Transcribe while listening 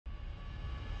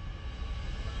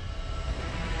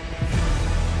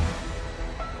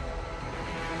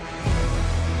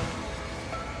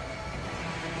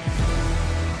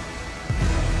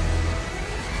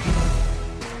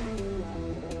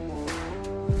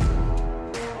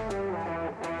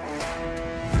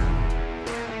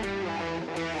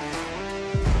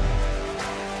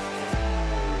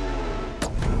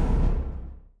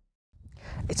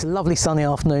It's a lovely sunny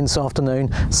afternoon this afternoon,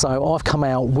 so I've come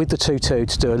out with the 2.2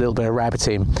 to do a little bit of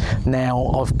rabbiting. Now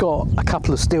I've got a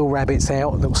couple of steel rabbits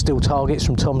out, little steel targets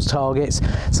from Tom's Targets,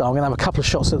 so I'm going to have a couple of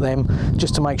shots at them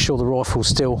just to make sure the rifle's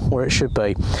still where it should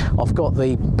be. I've got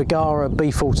the Bergara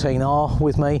B14R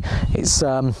with me. It's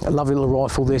a lovely little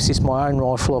rifle. This is my own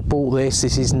rifle. I bought this.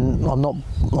 I'm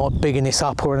not bigging this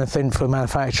up or anything for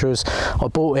manufacturers. I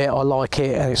bought it, I like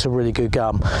it, and it's a really good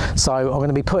gun. So I'm going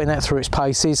to be putting that through its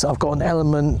paces. I've got an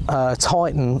Element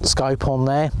Titan scope on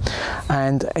there,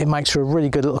 and it makes for a really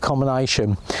good little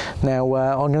combination. Now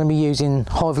I'm going to be using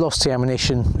high velocity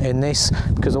ammunition in this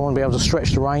because I want to be able to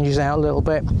stretch the ranges out a little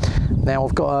bit. Now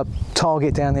I've got a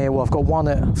target down here. Well, I've got one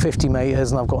at 50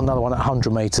 metres and I've got another one at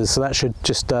 100 metres, so that should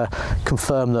just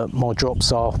confirm that my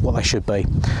drops are what they should be.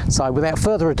 So without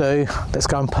further ado, let's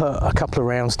go and put a couple of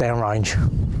rounds downrange.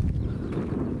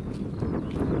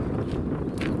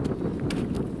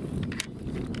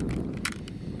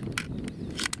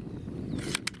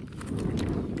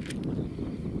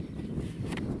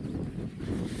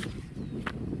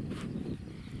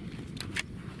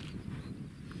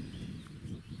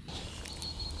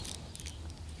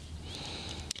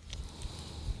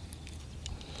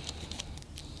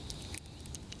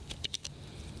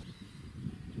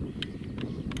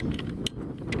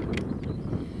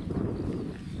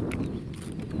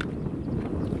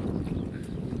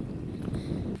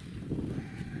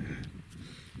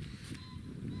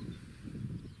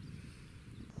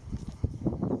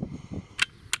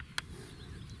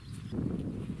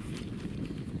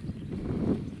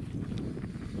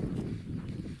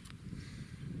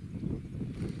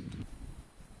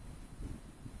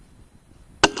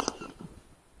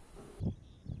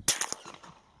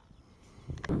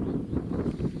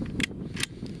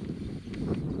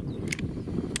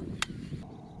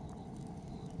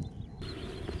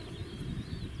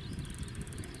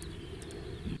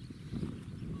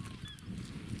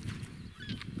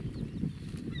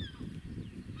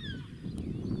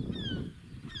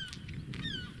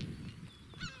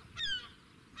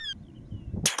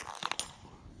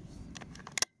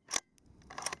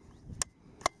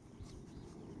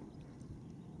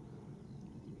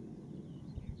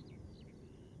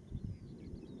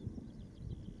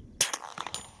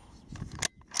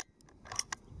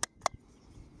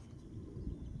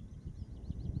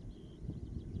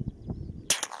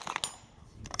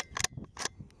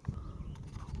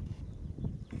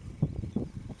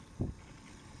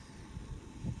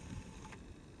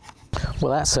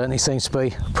 Well, that certainly seems to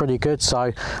be pretty good,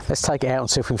 so let's take it out and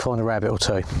see if we can find a rabbit or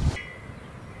two.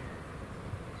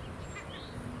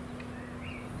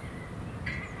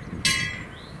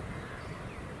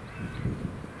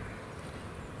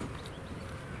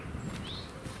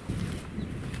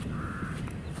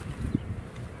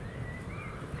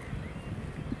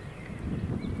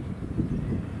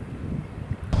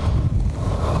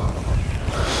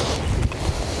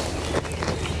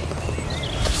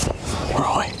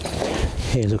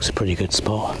 Here looks a pretty good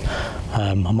spot.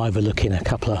 I'm overlooking a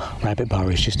couple of rabbit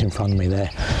burrows just in front of me there.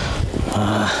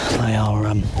 They are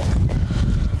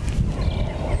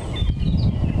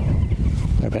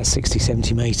they're about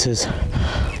 60-70 metres,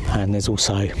 and there's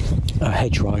also a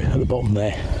hedgerow at the bottom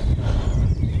there,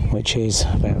 which is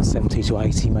about 70 to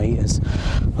 80 metres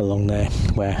along there,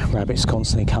 where rabbits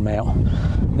constantly come out.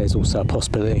 There's also a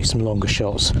possibility of some longer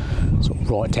shots sort of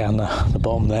right down the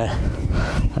bottom there,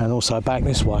 and also back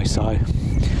this way. So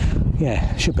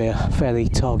yeah, should be a fairly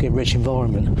target rich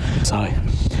environment. So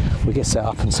we get set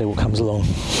up and see what comes along.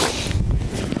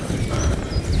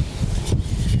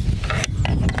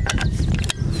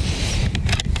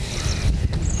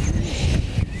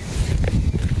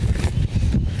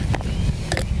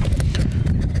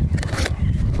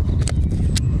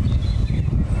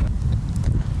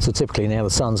 So typically now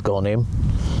the sun's gone in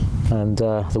and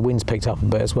the wind's picked up a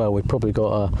bit as well. We've probably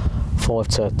got a 5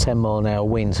 to 10 mile an hour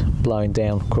wind blowing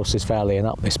down across this valley and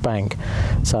up this bank.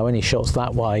 So any shots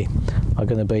that way are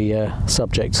going to be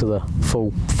subject to the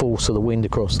full force of the wind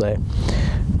across there.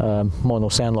 Mine will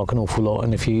sound like an awful lot,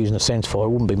 and if you're using a centerfire it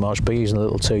wouldn't be much, but using a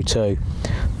little 2.2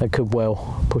 it could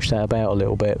well push that about a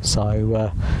little bit.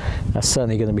 So that's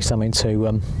certainly going to be something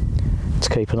to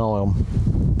keep an eye on.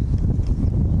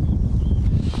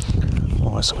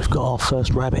 Alright, so we've got our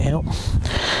first rabbit out.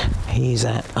 He's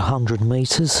at 100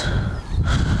 metres.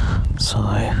 So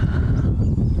okay,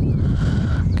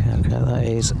 that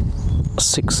is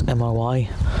 6 MOA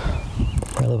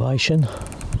elevation.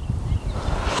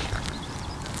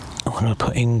 I'm going to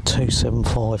put in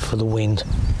 275 for the wind.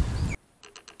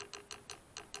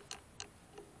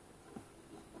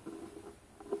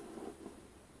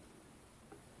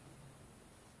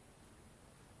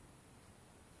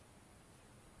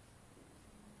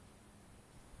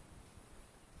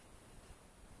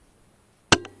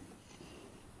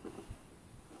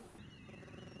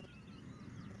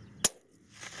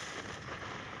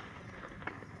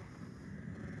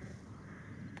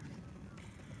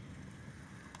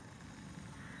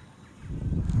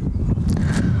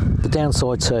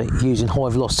 downside to using high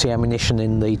velocity ammunition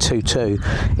in the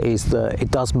 2.2 is that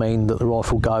it does mean that the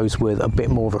rifle goes with a bit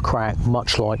more of a crack,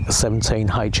 much like the 17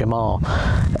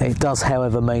 HMR. It does,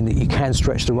 however, mean that you can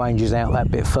stretch the ranges out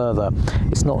that bit further.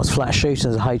 It's not as flat shooting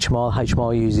as a HMR.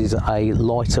 HMR uses a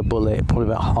lighter bullet, probably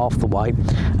about half the weight,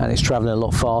 and it's travelling a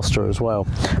lot faster as well.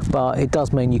 But it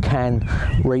does mean you can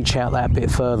reach out that bit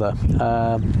further.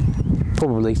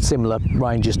 Probably similar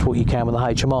ranges to what you can with a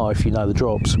HMR if you know the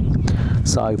drops.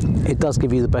 So it does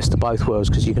give you the best of both worlds,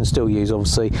 because you can still use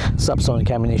obviously subsonic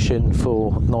ammunition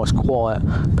for nice quiet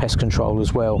pest control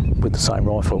as well with the same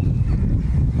rifle.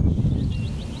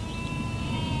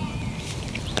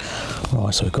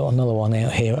 Right, so we've got another one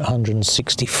out here at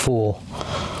 164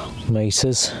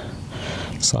 metres,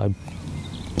 so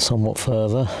somewhat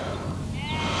further.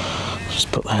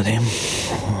 Just put that in.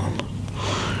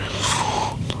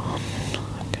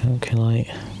 Calculate,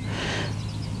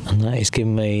 and that is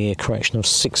giving me a correction of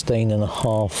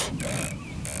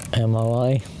 16.5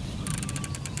 MOA.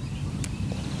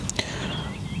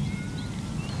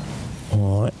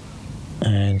 Alright,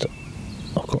 and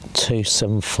I've got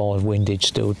 275 windage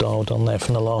still dialed on there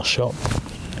from the last shot.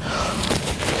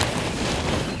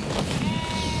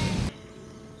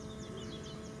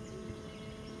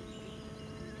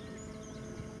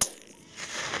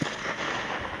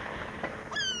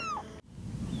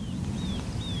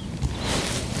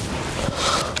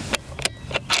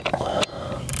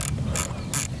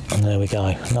 And there we go,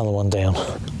 another one down.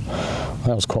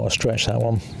 That was quite a stretch, that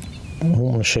one. I don't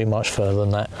want to shoot much further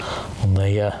than that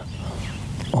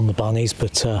on the bunnies,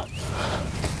 but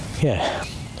yeah,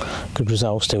 good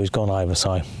result. Still, he's gone over,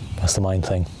 so that's the main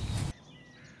thing.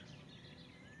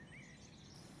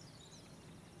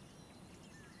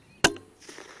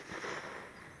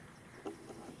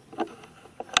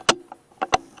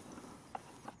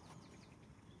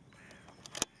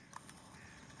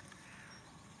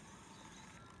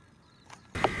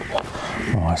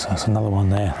 Right, so that's another one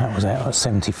there. That was out at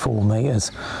 74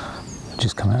 metres.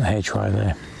 Just come out the hedgerow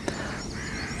there.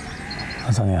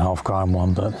 That's only a half-grown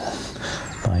one, but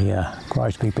they grow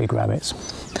to be big rabbits.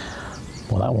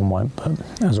 Well, that one won't, but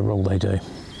as a rule they do.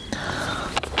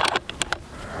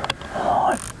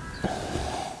 Right.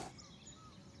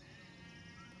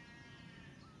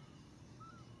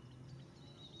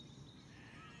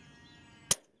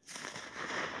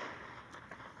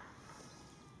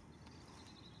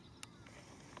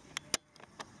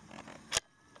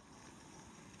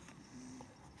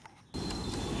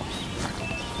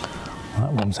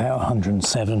 That one's out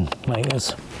 107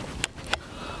 metres.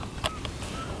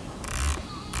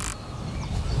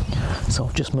 So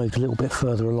I've just moved a little bit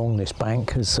further along this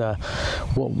bank, as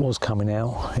what was coming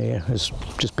out here has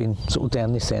just been sort of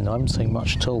down this end. I haven't seen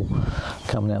much at all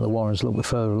coming out of the warrens. A little bit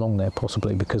further along there,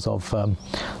 possibly because I've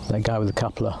let go with a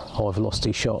couple of high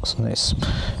velocity shots, and it's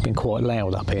been quite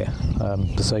loud up here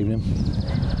this evening.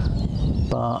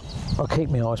 But I'll keep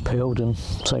my eyes peeled and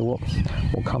see what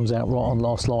comes out right on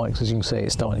last light, because as you can see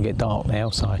it's starting to get dark now.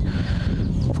 So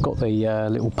I've got the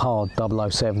little PARD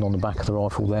 007 on the back of the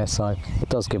rifle there, so it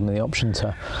does give me the option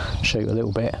to shoot a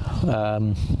little bit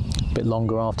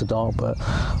longer after dark, but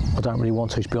I don't really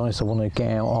want to be honest. I want to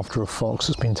get out after a fox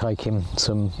that's been taking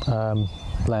some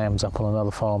lambs up on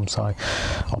another farm, so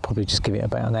I'll probably just give it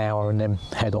about an hour and then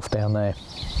head off down there.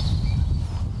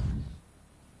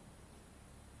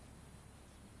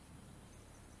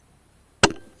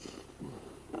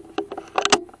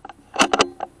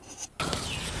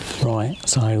 Right,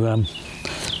 so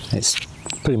it's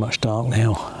pretty much dark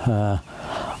now.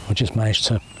 I just managed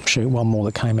to shoot one more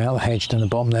that came out of the hedge down the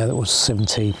bottom there that was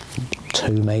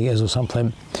 72 metres or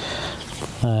something,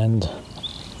 and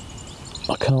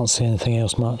I can't see anything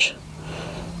else much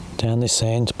down this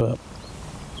end, but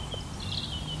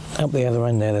up the other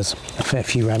end there's a fair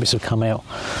few rabbits have come out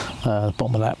the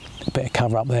bottom of that bit of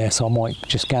cover up there, so I might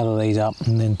just gather these up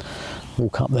and then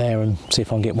walk up there and see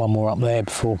if I can get one more up there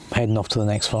before heading off to the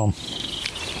next farm.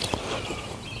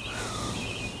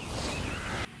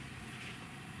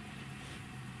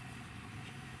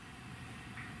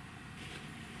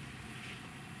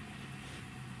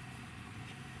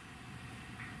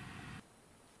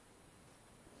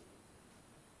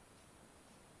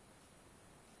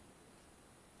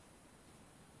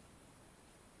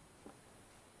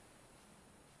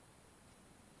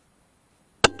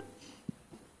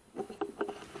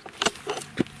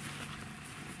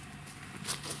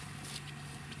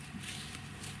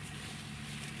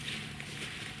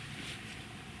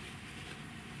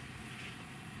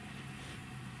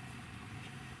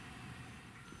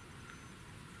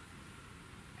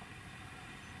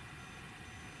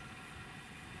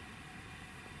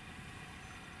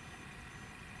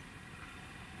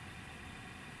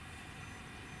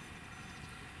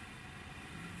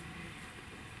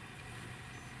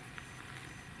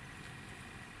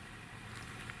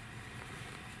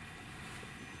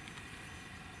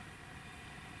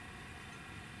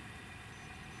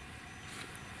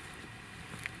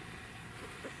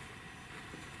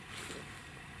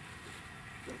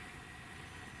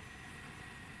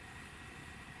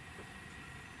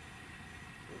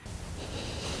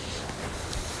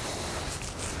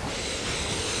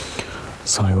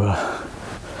 So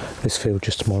this field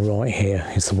just to my right here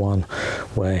is the one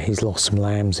where he's lost some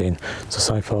lambs in.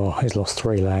 So far he's lost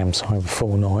 3 lambs over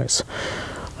 4 nights.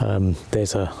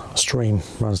 There's a stream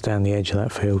runs down the edge of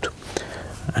that field,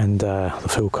 and the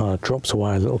field kind of drops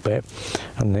away a little bit,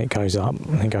 and then it goes up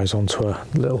and it goes onto a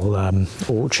little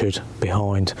orchard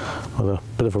behind with a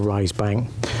bit of a raised bank.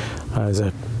 There's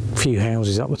a few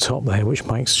houses up the top there which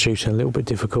makes shooting a little bit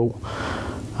difficult.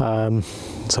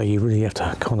 So you really have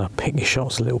to kind of pick your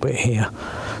shots a little bit here.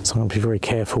 So I'm going to be very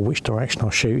careful which direction I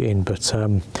shoot in, but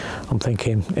I'm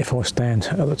thinking if I stand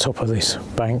at the top of this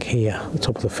bank here, at the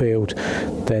top of the field,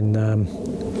 then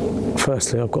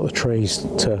firstly I've got the trees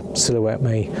to silhouette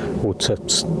me, or to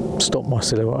stop my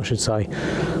silhouette I should say,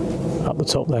 up the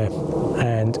top there,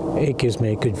 and it gives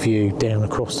me a good view down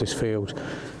across this field.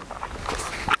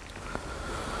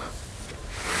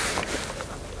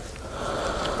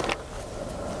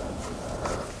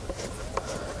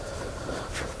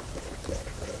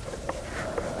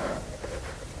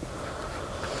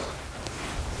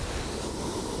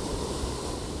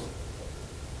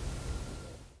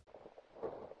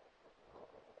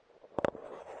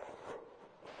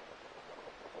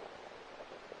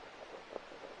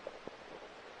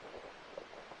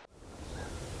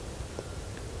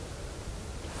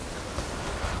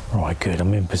 Right, good,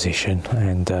 I'm in position,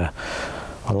 and I'm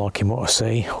liking what I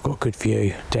see. I've got a good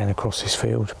view down across this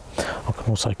field. I can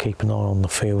also keep an eye on the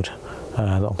field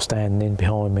that I'm standing in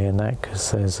behind me and that,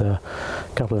 because there's a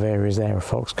couple of areas there a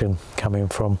fox can come in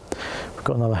from. We've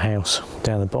got another house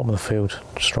down the bottom of the field,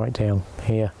 straight down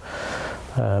here,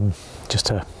 just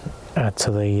to add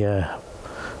to the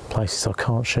places I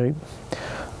can't shoot.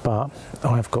 But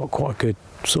I've got quite a good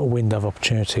sort of window of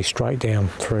opportunity straight down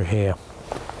through here.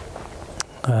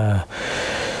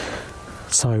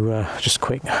 Just a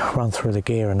quick run through the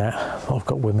gear and that I've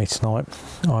got with me tonight.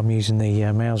 I'm using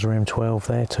the Mauser M12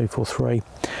 there, 243.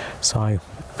 So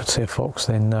if I see a fox,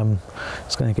 then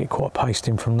it's going to get quite a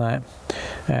pasting from that.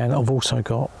 And I've also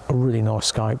got a really nice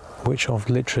scope which I've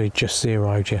literally just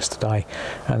zeroed yesterday,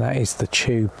 and that is the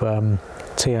Tube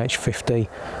TH50.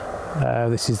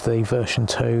 This is the version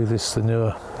 2, this is the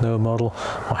newer model.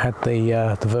 I had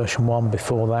the version 1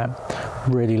 before that.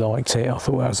 Really liked it. I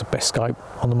thought that was the best scope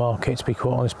on the market, to be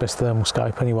quite honest, best thermal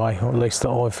scope anyway, or at least that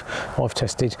I've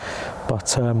tested.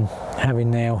 But having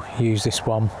now used this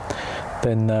one,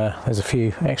 then there's a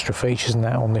few extra features in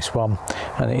that on this one,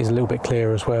 and it is a little bit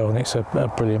clearer as well, and it's a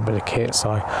brilliant bit of kit, so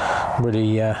I'm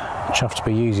really chuffed to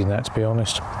be using that, to be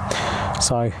honest.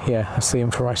 So yeah, that's the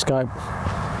infrared scope.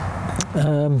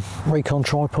 Recon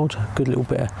tripod, good little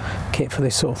bit of kit for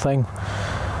this sort of thing.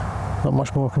 Not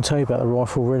much more I can tell you about the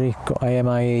rifle really. Got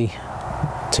AMAE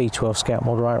T12 Scout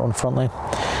moderator on the front there,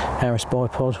 Harris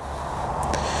bipod.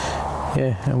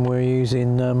 Yeah, and we're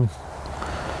using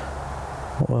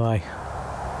what were they?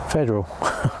 Federal.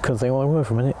 Couldn't think what they were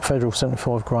for a minute. Federal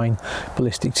 75 grain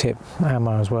ballistic tip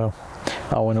ammo as well.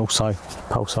 Oh, and also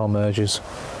pulsar mergers.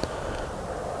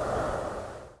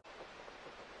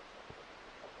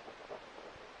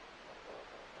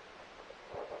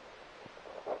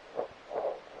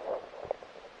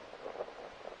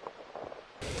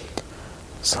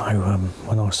 So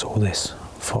when I saw this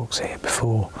fox here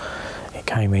before, it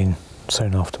came in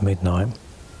soon after midnight.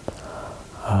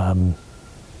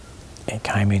 It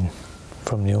came in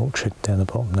from the orchard down the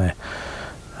bottom there,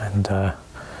 and I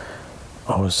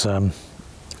was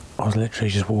literally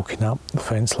just walking up the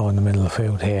fence line in the middle of the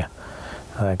field here.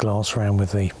 I glanced around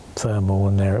with the thermal,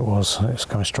 and there it was. It was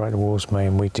coming straight towards me,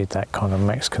 and we did that kind of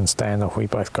Mexican standoff. We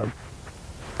both go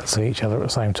see each other at the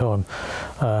same time.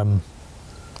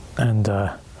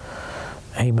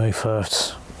 He moved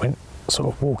first, went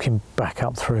sort of walking back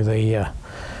up through the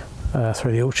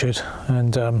orchard,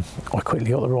 and I quickly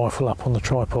got the rifle up on the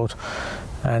tripod,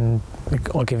 and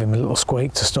I give him a little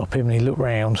squeak to stop him, and he looked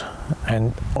round,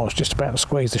 and I was just about to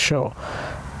squeeze the shot,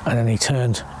 and then he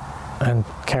turned and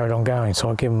carried on going. So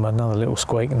I give him another little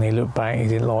squeak, and he looked back, he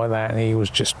didn't like that, and he was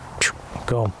just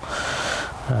gone.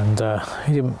 And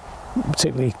he didn't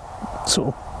particularly sort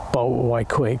of bolt away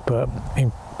quick, but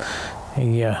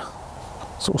he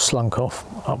sort of slunk off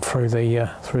up through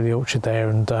the orchard there,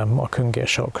 and I couldn't get a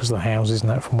shot because of the houses and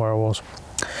that from where I was.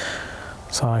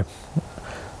 So a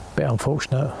bit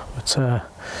unfortunate, but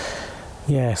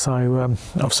yeah. So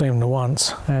I've seen him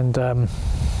once, and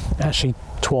actually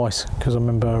twice, because I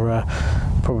remember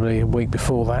probably a week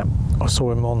before that I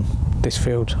saw him on this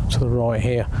field to the right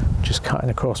here, just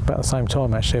cutting across about the same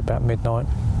time, actually about midnight.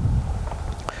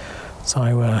 So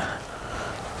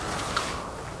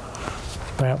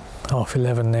about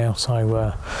 11:30 now,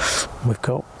 so we've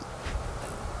got,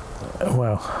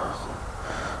 well,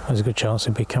 there's a good chance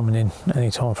he'll be coming in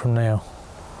any time from now.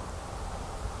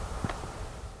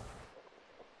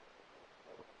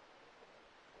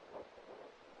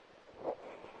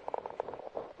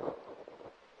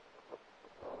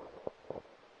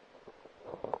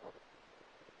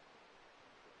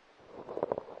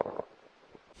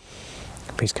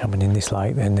 If he's coming in this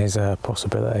late, then there's a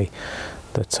possibility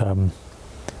that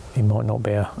he might not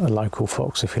be a local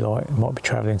fox, if you like. He might be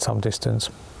travelling some distance.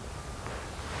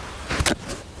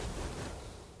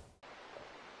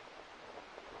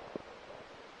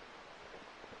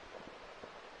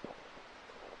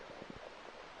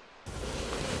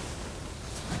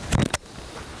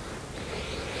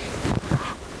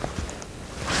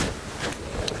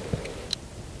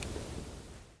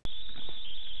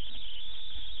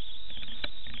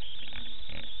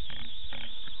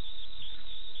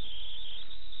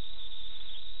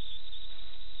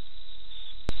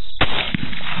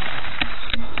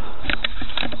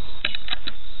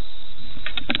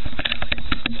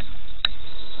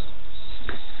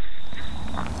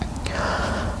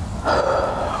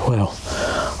 Well,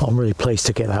 I'm really pleased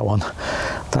to get that one.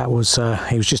 That was,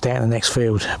 he was just out in the next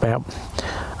field, about,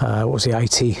 what was he,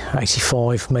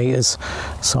 85 metres.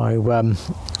 So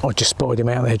I just spotted him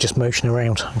out there just mooching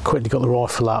around, and quickly got the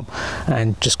rifle up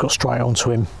and just got straight onto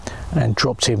him and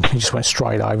dropped him. He just went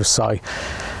straight over, so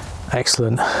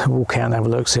excellent. Walk out and have a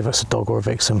look, see if it's a dog or a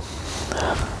vixen.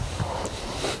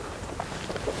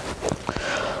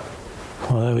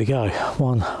 Well, there we go,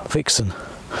 one vixen.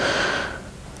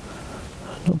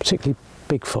 Not particularly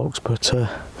big fox, but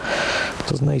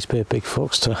doesn't need to be a big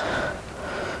fox to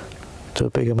do a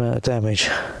big amount of damage.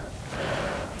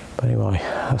 But anyway,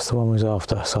 that's the one we was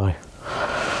after, so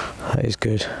that is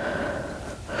good.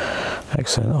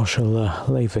 Excellent. I shall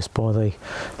leave this by the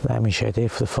lambing shed here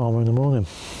for the farmer in the morning.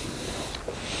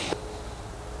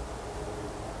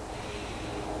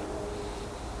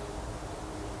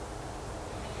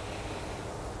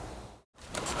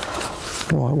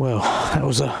 Right, well, that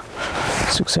was a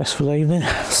successful evening,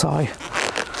 so I'm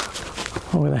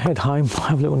going to head home,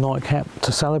 have a little nightcap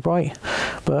to celebrate.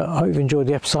 But I hope you enjoyed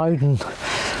the episode, and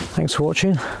thanks for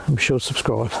watching, and be sure to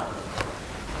subscribe.